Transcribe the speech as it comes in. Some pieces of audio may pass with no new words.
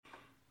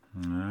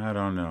I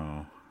don't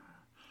know.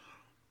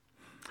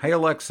 Hey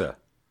Alexa,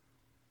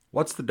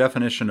 what's the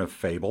definition of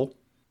fable?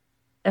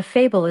 A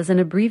fable is an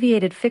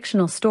abbreviated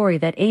fictional story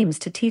that aims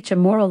to teach a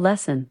moral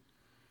lesson.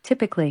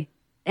 Typically,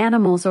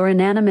 animals or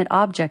inanimate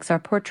objects are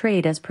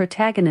portrayed as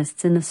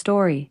protagonists in the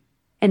story,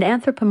 and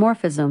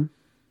anthropomorphism,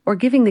 or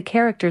giving the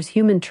characters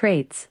human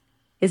traits,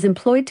 is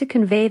employed to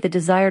convey the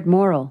desired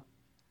moral.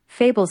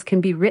 Fables can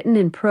be written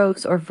in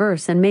prose or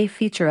verse and may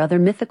feature other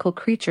mythical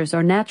creatures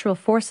or natural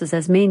forces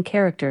as main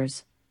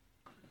characters.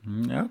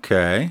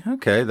 Okay,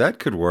 that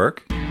could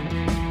work.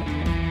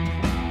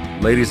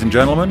 Ladies and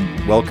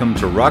gentlemen, welcome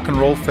to Rock and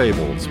Roll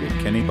Fables with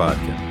Kenny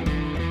Bodkin.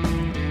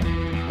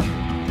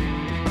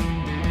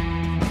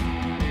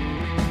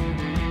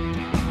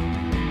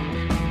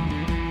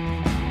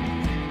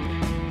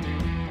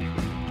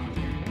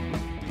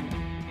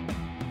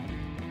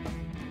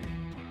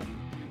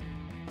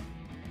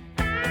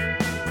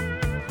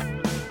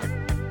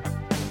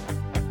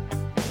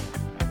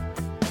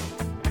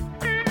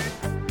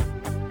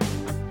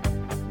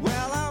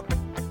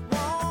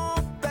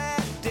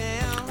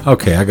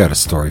 Okay, I got a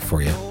story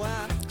for you.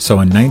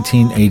 So in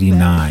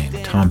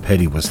 1989, Tom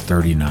Petty was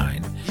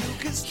 39.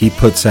 He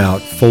puts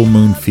out Full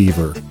Moon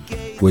Fever,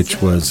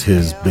 which was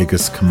his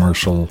biggest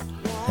commercial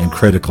and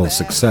critical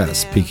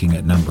success, peaking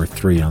at number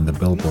 3 on the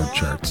Billboard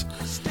charts.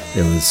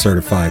 It was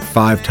certified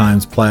 5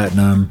 times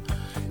platinum.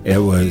 It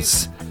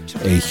was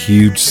a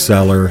huge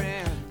seller,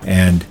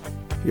 and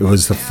it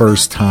was the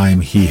first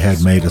time he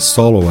had made a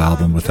solo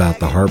album without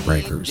the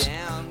Heartbreakers.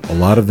 A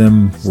lot of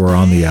them were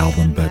on the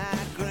album, but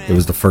it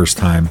was the first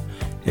time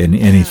in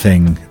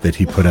anything that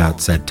he put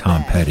out said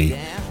Tom Petty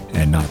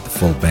and not the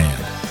full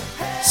band.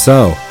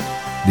 So,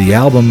 the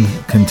album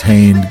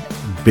contained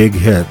big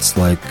hits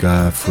like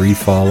Free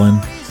Fallin',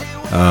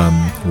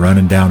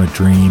 Running Down a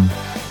Dream,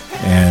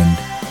 and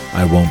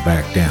I Won't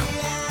Back Down.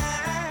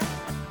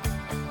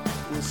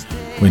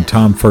 When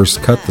Tom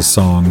first cut the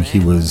song, he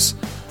was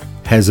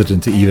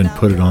hesitant to even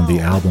put it on the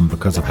album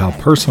because of how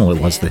personal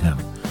it was to him.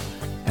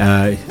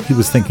 He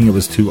was thinking it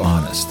was too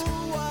honest,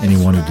 and he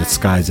wanted to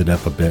disguise it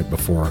up a bit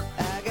before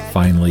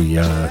finally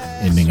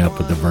ending up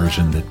with the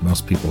version that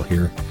most people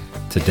hear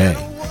today.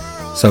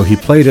 So he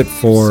played it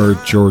for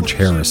George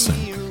Harrison,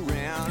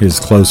 his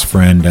close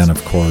friend, and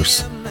of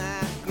course,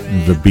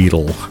 the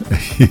Beatle.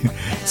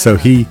 So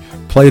he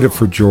played it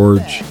for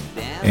George,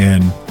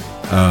 and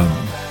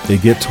they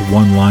get to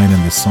one line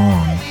in the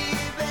song,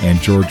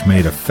 and George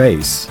made a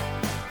face.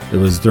 It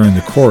was during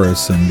the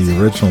chorus, and the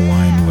original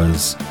line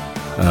was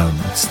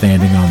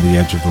standing on the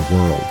edge of the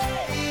world.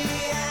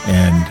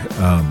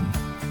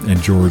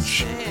 And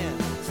George,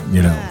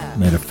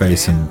 made a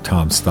face, and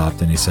Tom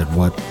stopped, and he said,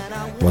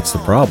 what's the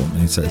problem? And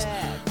he says,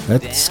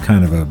 that's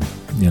kind of a,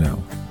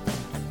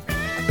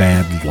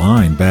 bad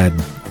line, bad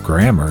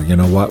grammar.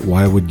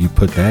 Why would you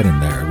put that in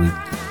there?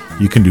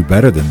 You can do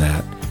better than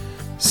that.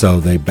 So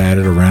they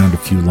batted around a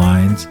few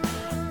lines,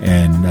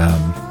 and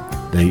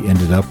they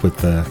ended up with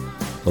the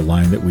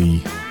line that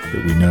we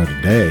know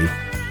today,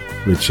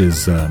 which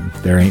is,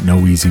 there ain't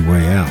no easy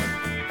way out.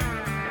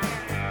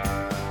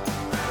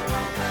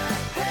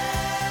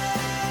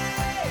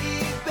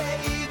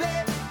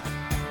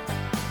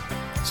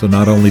 So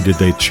not only did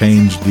they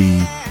change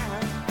the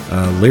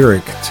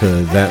lyric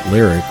to that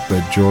lyric,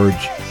 but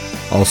George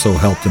also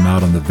helped him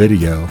out on the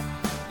video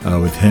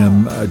with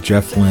him,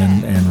 Jeff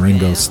Lynne, and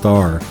Ringo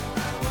Starr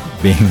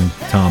being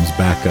Tom's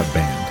backup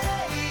band.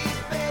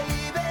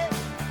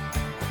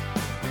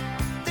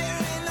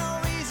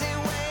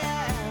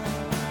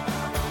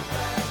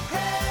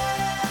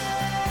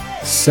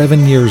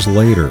 Seven years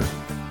later,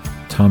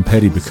 Tom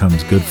Petty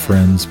becomes good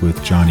friends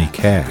with Johnny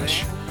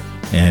Cash,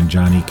 and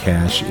Johnny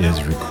Cash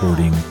is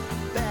recording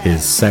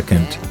his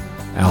second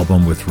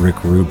album with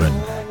Rick Rubin,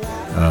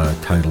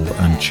 titled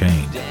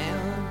Unchained.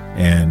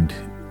 And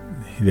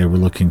they were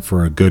looking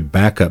for a good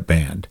backup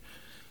band.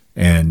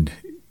 And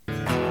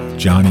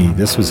Johnny,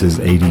 this was his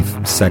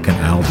 82nd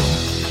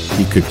album.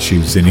 He could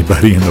choose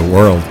anybody in the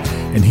world.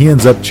 And he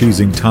ends up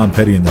choosing Tom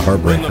Petty and the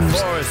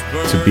Heartbreakers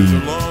to be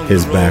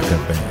his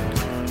backup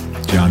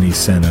band. Johnny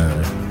sent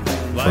a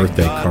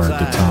birthday card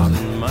to Tom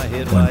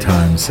one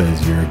time,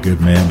 says, "You're a good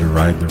man to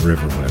ride the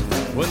river with."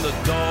 When the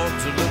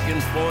dogs are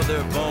looking for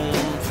their bones,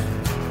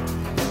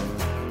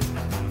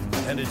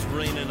 and it's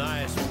raining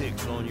ice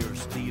picks on your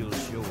steel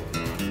shore.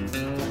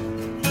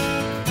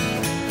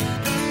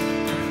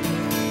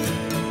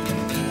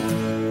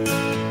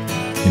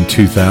 In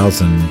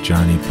 2000,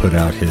 Johnny put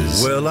out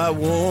his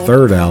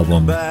third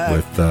album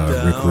with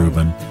Rick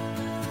Rubin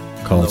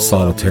called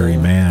Solitary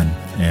Man,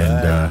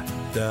 and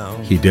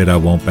he did I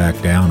Won't Back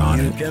Down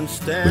on it,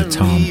 with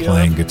Tom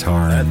playing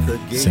guitar and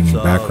singing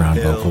background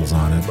vocals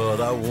on it.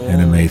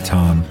 And it made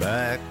Tom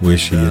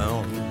wish he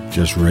had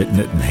just written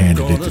it and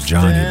handed it to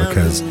Johnny,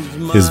 because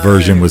his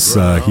version was,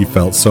 he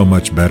felt so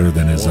much better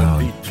than his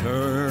own.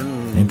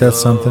 Ain't that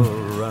something?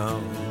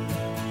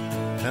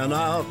 And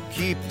I'll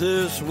keep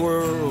this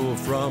world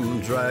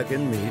from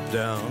dragging me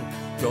down.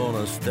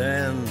 Gonna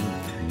stand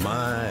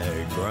my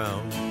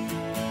ground,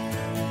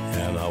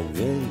 and I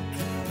won't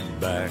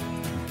back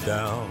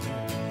down.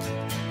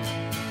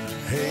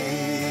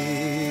 Hey,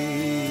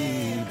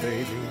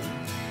 baby,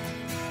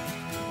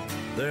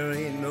 there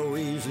ain't no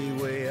easy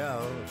way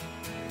out.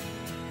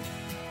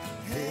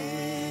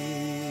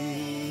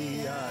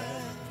 Hey, I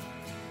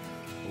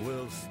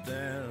will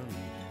stand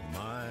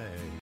my...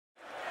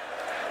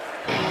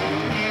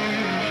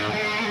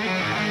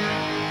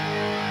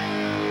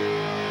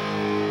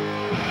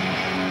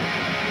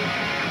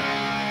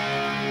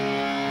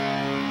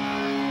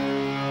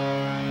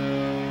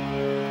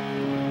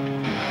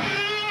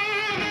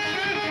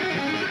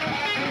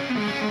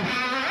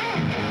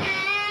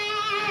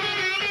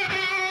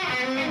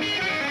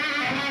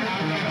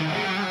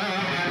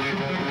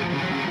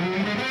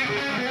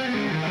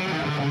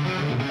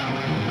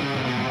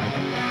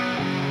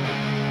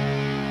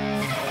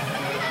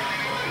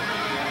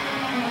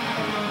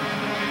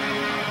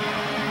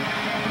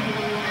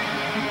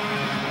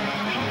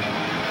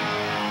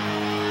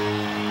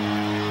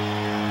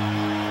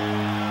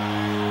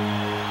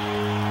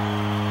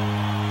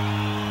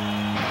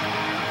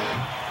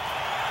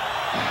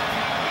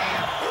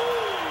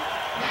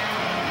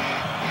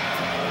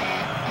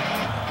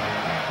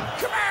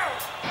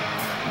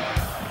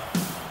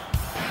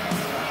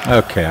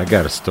 Okay, I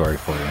got a story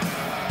for you.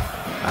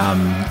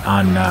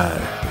 On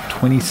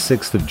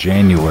 26th of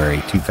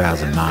January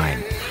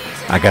 2009,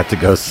 I got to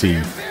go see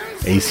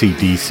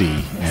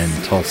ACDC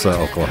in Tulsa,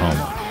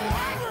 Oklahoma.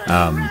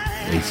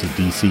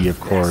 ACDC, of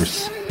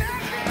course,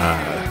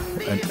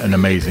 an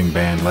amazing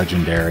band,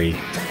 legendary.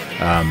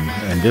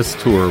 And this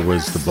tour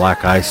was the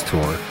Black Ice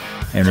Tour,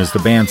 and it was the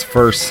band's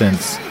first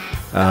since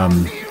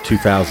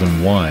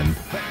 2001.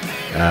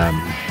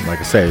 Like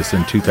I say, it's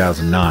in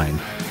 2009.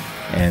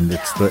 And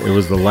it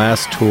was the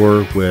last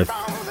tour with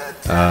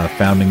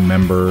founding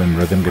member and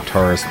rhythm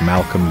guitarist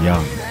Malcolm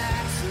Young,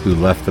 who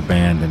left the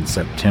band in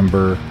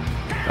September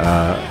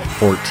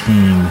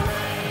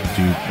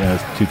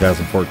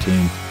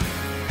 2014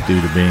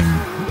 due to being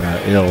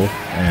ill,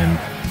 and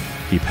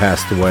he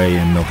passed away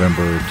in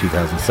November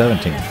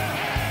 2017.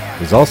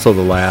 It was also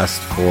the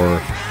last for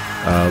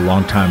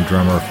longtime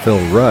drummer Phil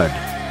Rudd,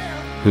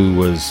 who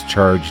was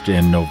charged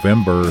in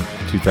November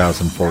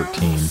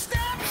 2014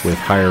 with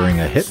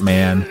hiring a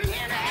hitman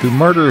to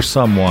murder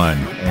someone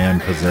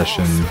and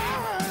possession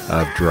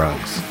of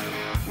drugs.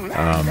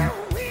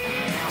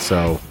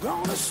 So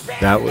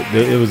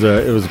it was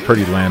a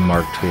pretty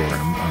landmark tour.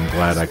 I'm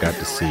glad I got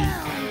to see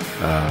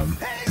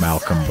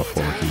Malcolm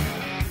before he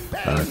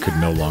could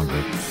no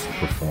longer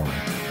perform.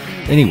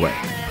 Anyway,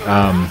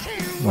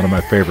 one of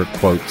my favorite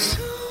quotes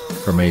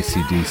from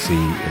AC/DC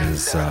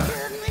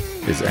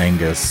is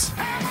Angus.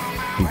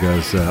 He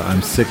goes,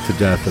 "I'm sick to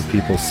death of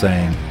people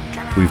saying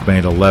we've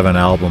made 11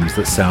 albums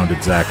that sound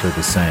exactly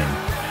the same.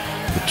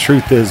 The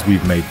truth is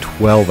we've made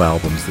 12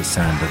 albums that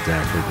sound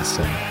exactly the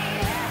same."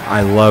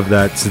 I love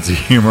that sense of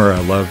humor.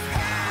 I love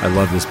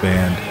this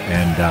band,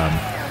 and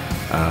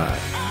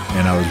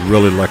I was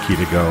really lucky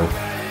to go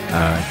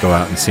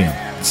out and see them.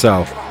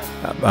 So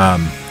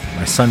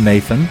my son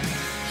Nathan,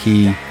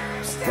 he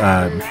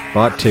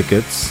bought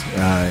tickets,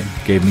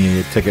 gave me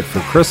a ticket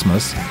for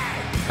Christmas.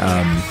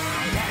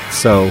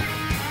 So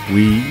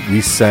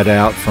we set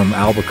out from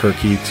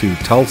Albuquerque to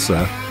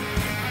Tulsa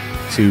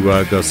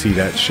to go see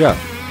that show.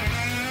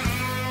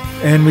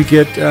 And we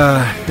get,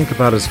 think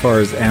about as far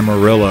as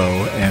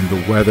Amarillo, and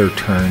the weather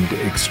turned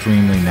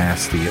extremely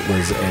nasty. It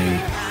was a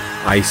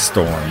ice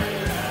storm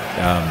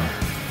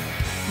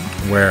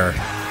where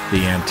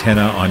the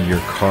antenna on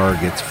your car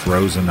gets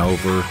frozen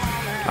over.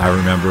 I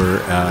remember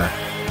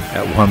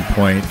at one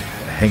point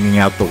hanging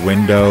out the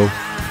window,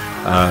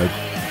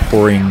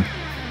 pouring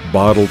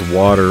bottled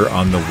water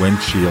on the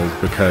windshield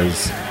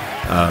because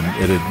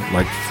it had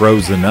like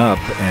frozen up,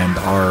 and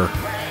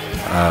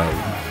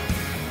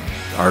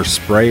our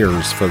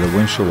sprayers for the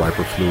windshield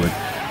wiper fluid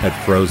had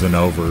frozen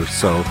over,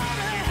 so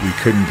we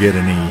couldn't get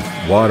any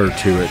water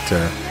to it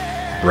to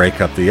break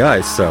up the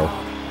ice. So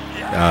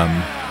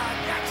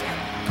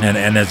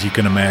and as you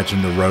can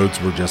imagine, the roads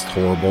were just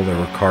horrible. There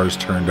were cars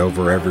turned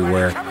over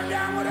everywhere.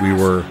 We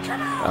were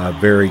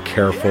very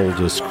careful,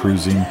 just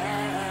cruising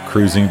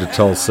to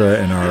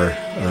Tulsa in our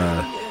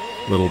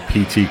little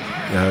PT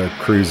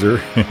cruiser,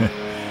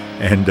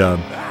 and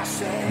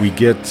we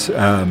get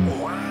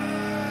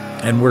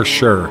and we're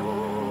sure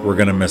we're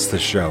gonna miss the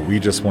show. We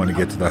just want to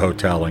get to the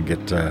hotel and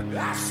get to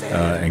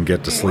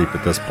sleep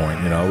at this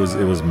point. You know,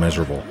 it was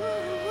miserable.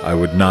 I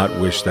would not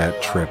wish that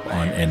trip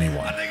on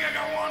anyone.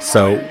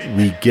 So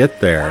we get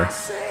there,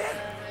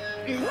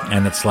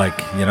 and it's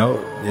like, you know,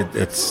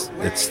 it's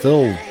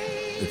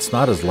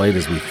not as late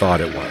as we thought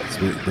it was.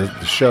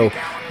 The show,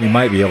 we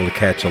might be able to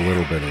catch a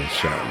little bit of the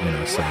show, you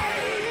know. So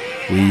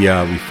we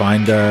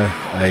find a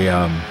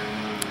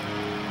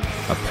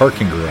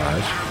parking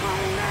garage,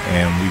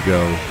 and we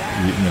go,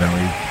 we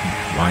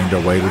wind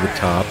our way to the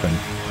top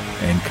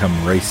and come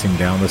racing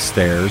down the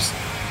stairs,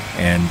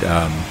 and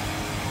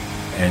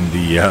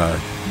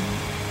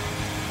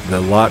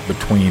the lot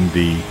between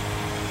the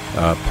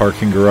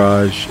parking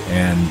garage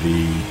and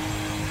the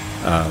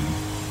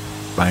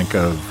bank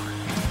of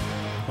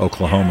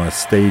Oklahoma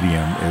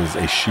Stadium is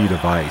a sheet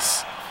of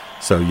ice.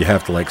 So you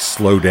have to like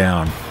slow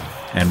down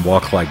and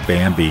walk like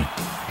Bambi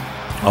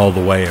all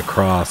the way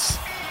across,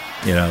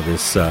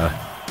 this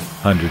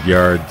 100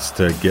 yards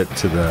to get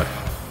to the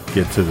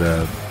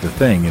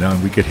thing,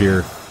 and we could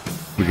hear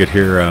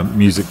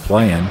music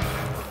playing,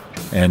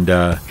 and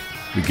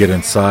we get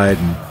inside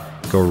and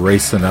go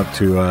racing up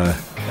to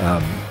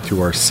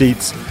our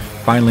seats.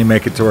 Finally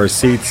make it to our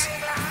seats,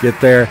 get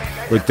there,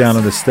 look down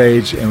on the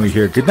stage, and we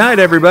hear, "Good night,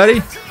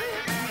 everybody."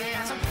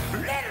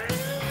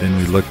 Then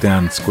we look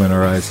down and squint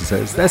our eyes and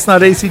says, "That's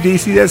not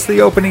ACDC, that's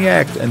the opening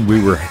act." And we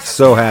were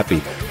so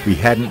happy. We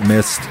hadn't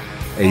missed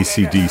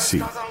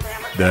ACDC.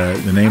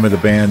 The name of the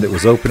band that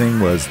was opening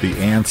was The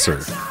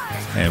Answer.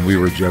 And we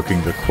were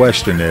joking, the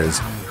question is,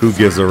 who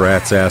gives a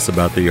rat's ass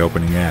about the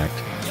opening act?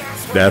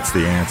 That's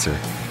the answer.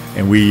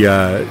 And we,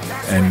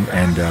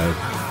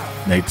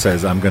 Nate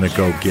says, "I'm going to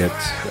go get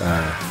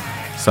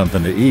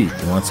something to eat."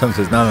 And one son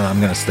says, no, I'm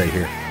going to stay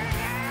here.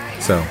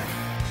 So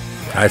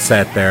I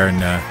sat there,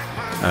 and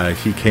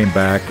he came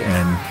back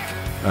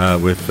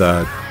and with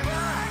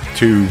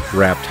 2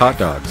 wrapped hot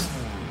dogs.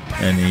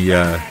 And he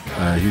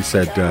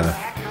said,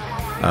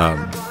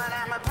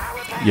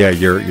 "Yeah,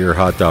 your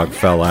hot dog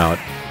fell out,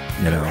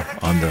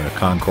 on the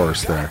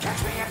concourse there."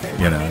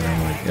 And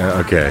I'm like,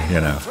 okay,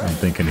 I'm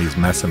thinking he's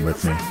messing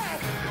with me.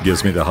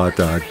 Gives me the hot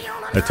dog.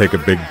 I take a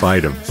big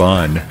bite of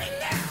bun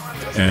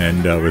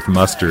and with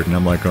mustard, and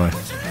I'm like going,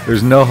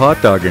 "There's no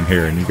hot dog in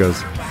here." And he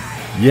goes,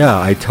 "Yeah,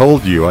 I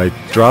told you, I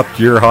dropped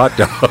your hot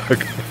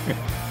dog."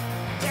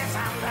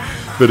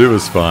 But it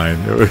was fine.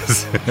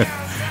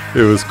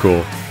 It was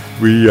cool.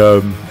 We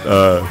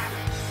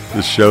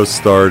the show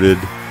started,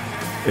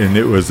 and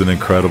it was an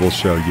incredible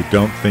show. You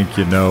don't think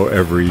you know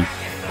every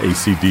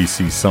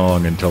ACDC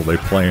song until they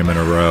play them in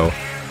a row,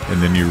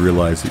 and then you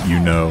realize that you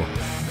know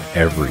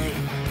every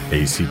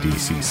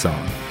ACDC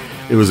song.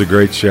 It was a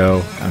great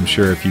show. I'm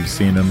sure if you've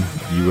seen them,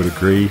 you would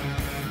agree.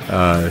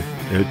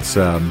 It's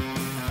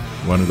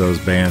one of those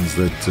bands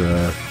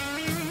that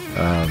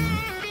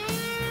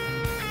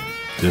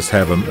just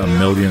have a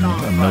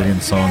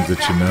million songs that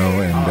you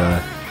know,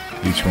 and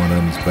each one of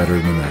them is better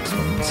than the next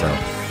one. So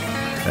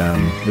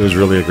it was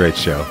really a great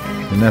show.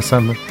 Isn't that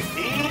something?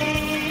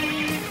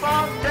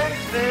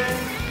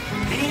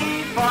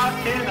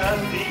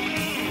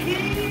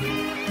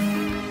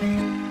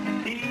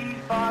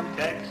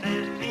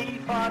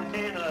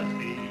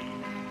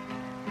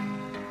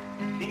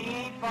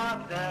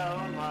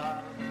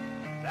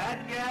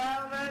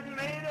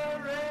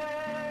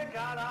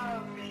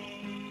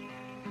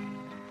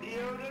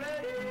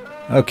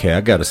 Okay,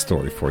 I got a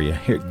story for you.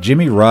 Here,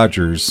 Jimmie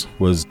Rodgers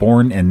was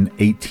born in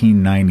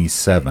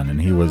 1897, and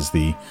he was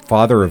the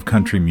father of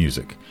country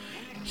music.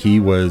 He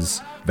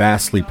was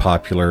vastly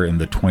popular in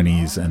the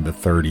 20s and the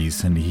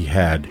 30s, and he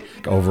had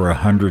over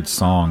 100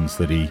 songs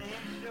that he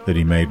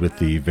made with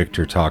the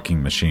Victor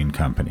Talking Machine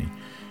Company.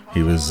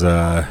 He was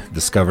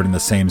discovered in the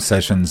same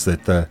sessions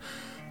that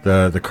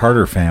the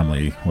Carter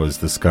family was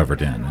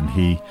discovered in, and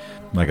he,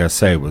 like I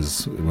say,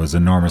 was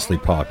enormously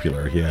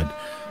popular. He had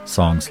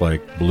songs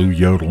like Blue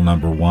Yodel No.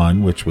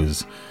 1, which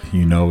was,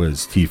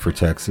 as T for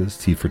Texas,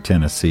 T for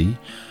Tennessee.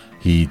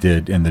 He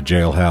did In the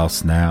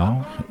Jailhouse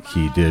Now.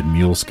 He did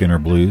Mule Skinner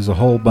Blues, a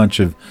whole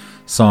bunch of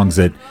songs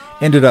that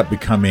ended up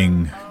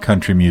becoming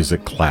country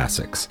music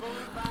classics.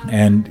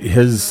 And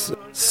his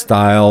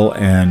style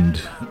and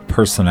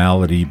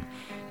personality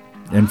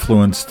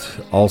influenced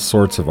all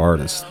sorts of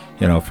artists,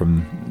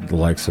 from the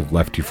likes of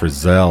Lefty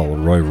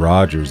Frizzell, Roy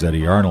Rodgers,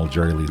 Eddie Arnold,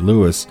 Jerry Lee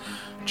Lewis,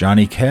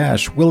 Johnny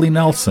Cash, Willie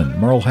Nelson,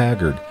 Merle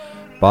Haggard,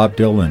 Bob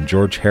Dylan,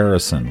 George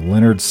Harrison,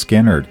 Lynyrd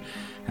Skynyrd,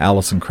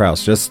 Alison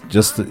Krauss,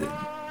 just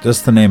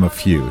to name a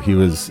few. He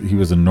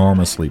was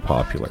enormously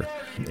popular.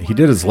 He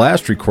did his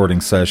last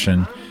recording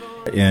session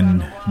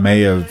in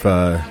May of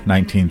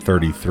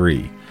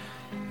 1933.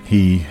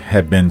 He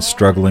had been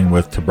struggling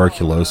with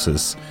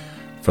tuberculosis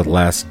for the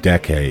last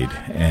decade,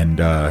 and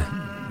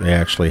they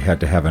actually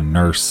had to have a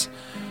nurse,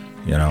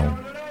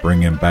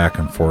 bring him back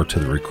and forth to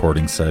the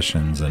recording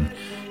sessions, and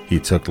he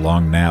took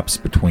long naps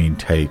between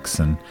takes,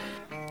 and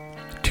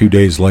 2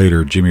 days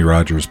later, Jimmie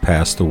Rodgers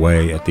passed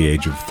away at the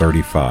age of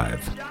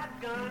 35.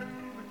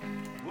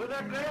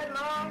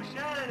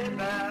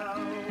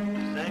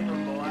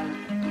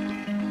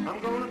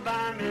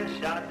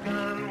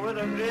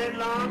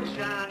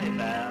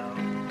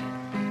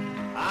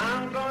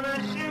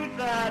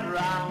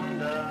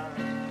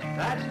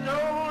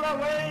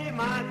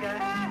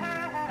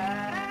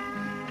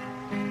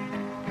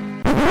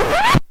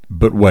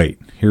 But wait,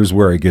 here's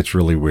where it gets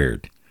really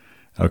weird.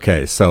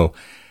 Okay, so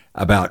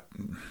about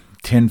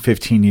 10,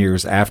 15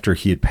 years after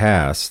he had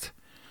passed,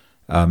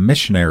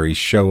 missionaries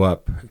show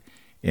up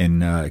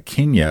in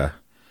Kenya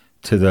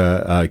to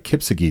the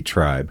Kipsigis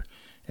tribe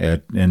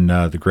in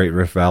the Great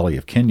Rift Valley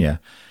of Kenya,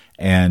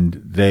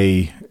 and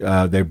they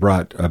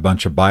brought a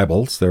bunch of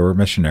Bibles. They were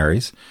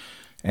missionaries,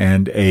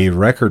 and a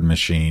record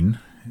machine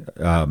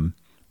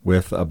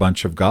with a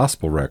bunch of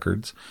gospel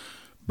records.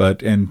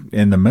 But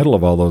in the middle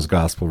of all those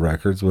gospel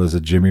records was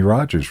a Jimmie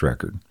Rodgers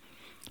record.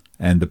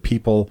 And the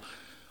people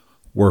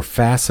were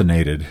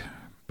fascinated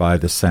by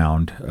the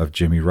sound of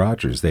Jimmie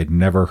Rodgers. They'd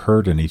never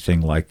heard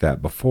anything like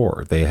that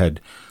before. They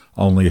had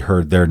only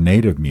heard their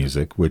native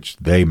music, which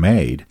they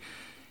made,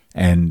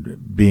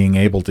 and being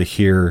able to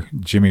hear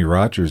Jimmie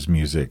Rodgers'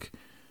 music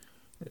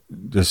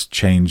just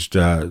changed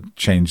their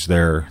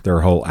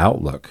whole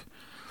outlook.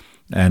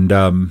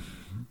 And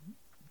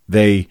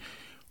they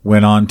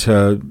went on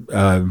to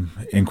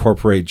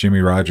incorporate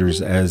Jimmie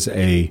Rodgers as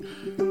a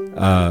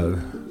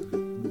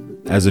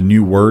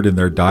new word in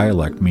their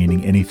dialect,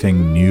 meaning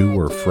anything new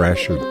or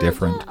fresh or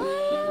different.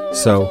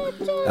 So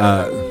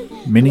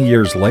many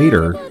years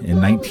later, in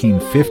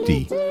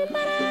 1950,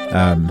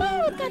 a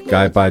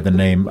guy by the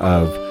name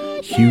of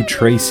Hugh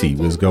Tracy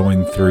was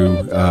going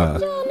through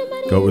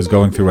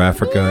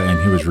Africa,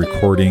 and he was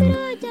recording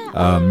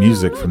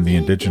music from the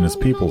indigenous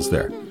peoples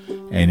there.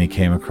 And he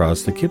came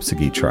across the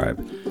Kipsigis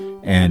tribe,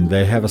 and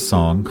they have a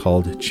song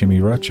called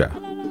Chimirucha,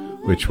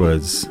 which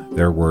was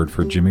their word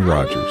for Jimmie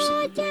Rodgers.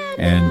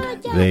 And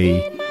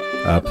they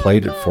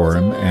played it for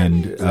him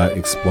and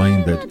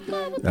explained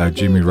that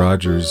Jimmie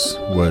Rodgers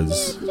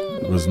was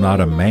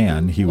not a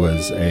man. He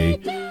was a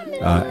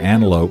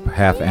antelope,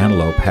 half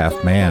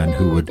man,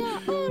 who would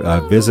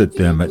visit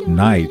them at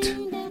night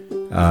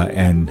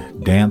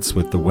and dance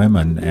with the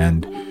women.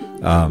 And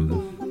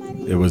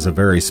it was a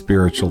very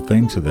spiritual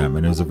thing to them,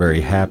 and it was a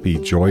very happy,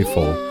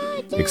 joyful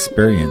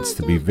experience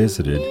to be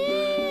visited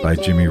by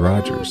Jimmie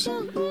Rodgers.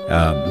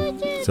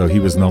 So he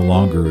was no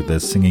longer the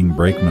singing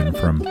brakeman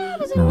from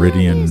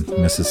Meridian,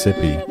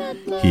 Mississippi.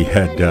 He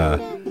had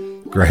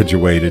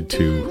graduated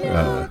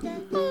to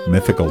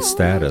mythical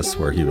status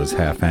where he was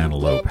half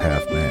antelope,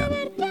 half man.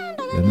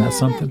 Isn't that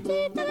something?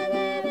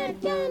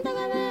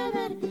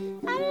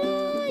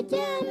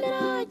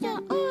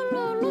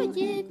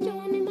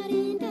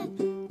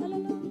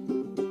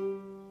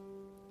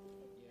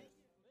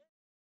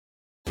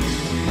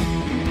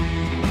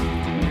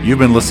 You've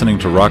been listening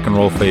to Rock and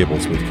Roll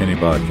Fables with Kenny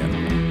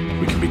Bodkin.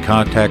 We can be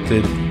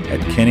contacted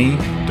at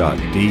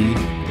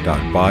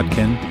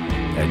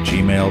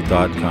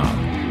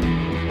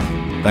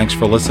kenny.d.bodkin@gmail.com. Thanks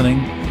for listening,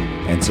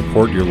 and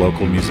support your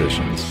local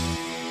musicians.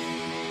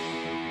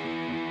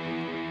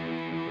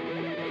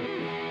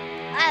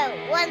 I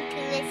want to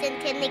listen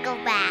to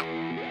Nickelback.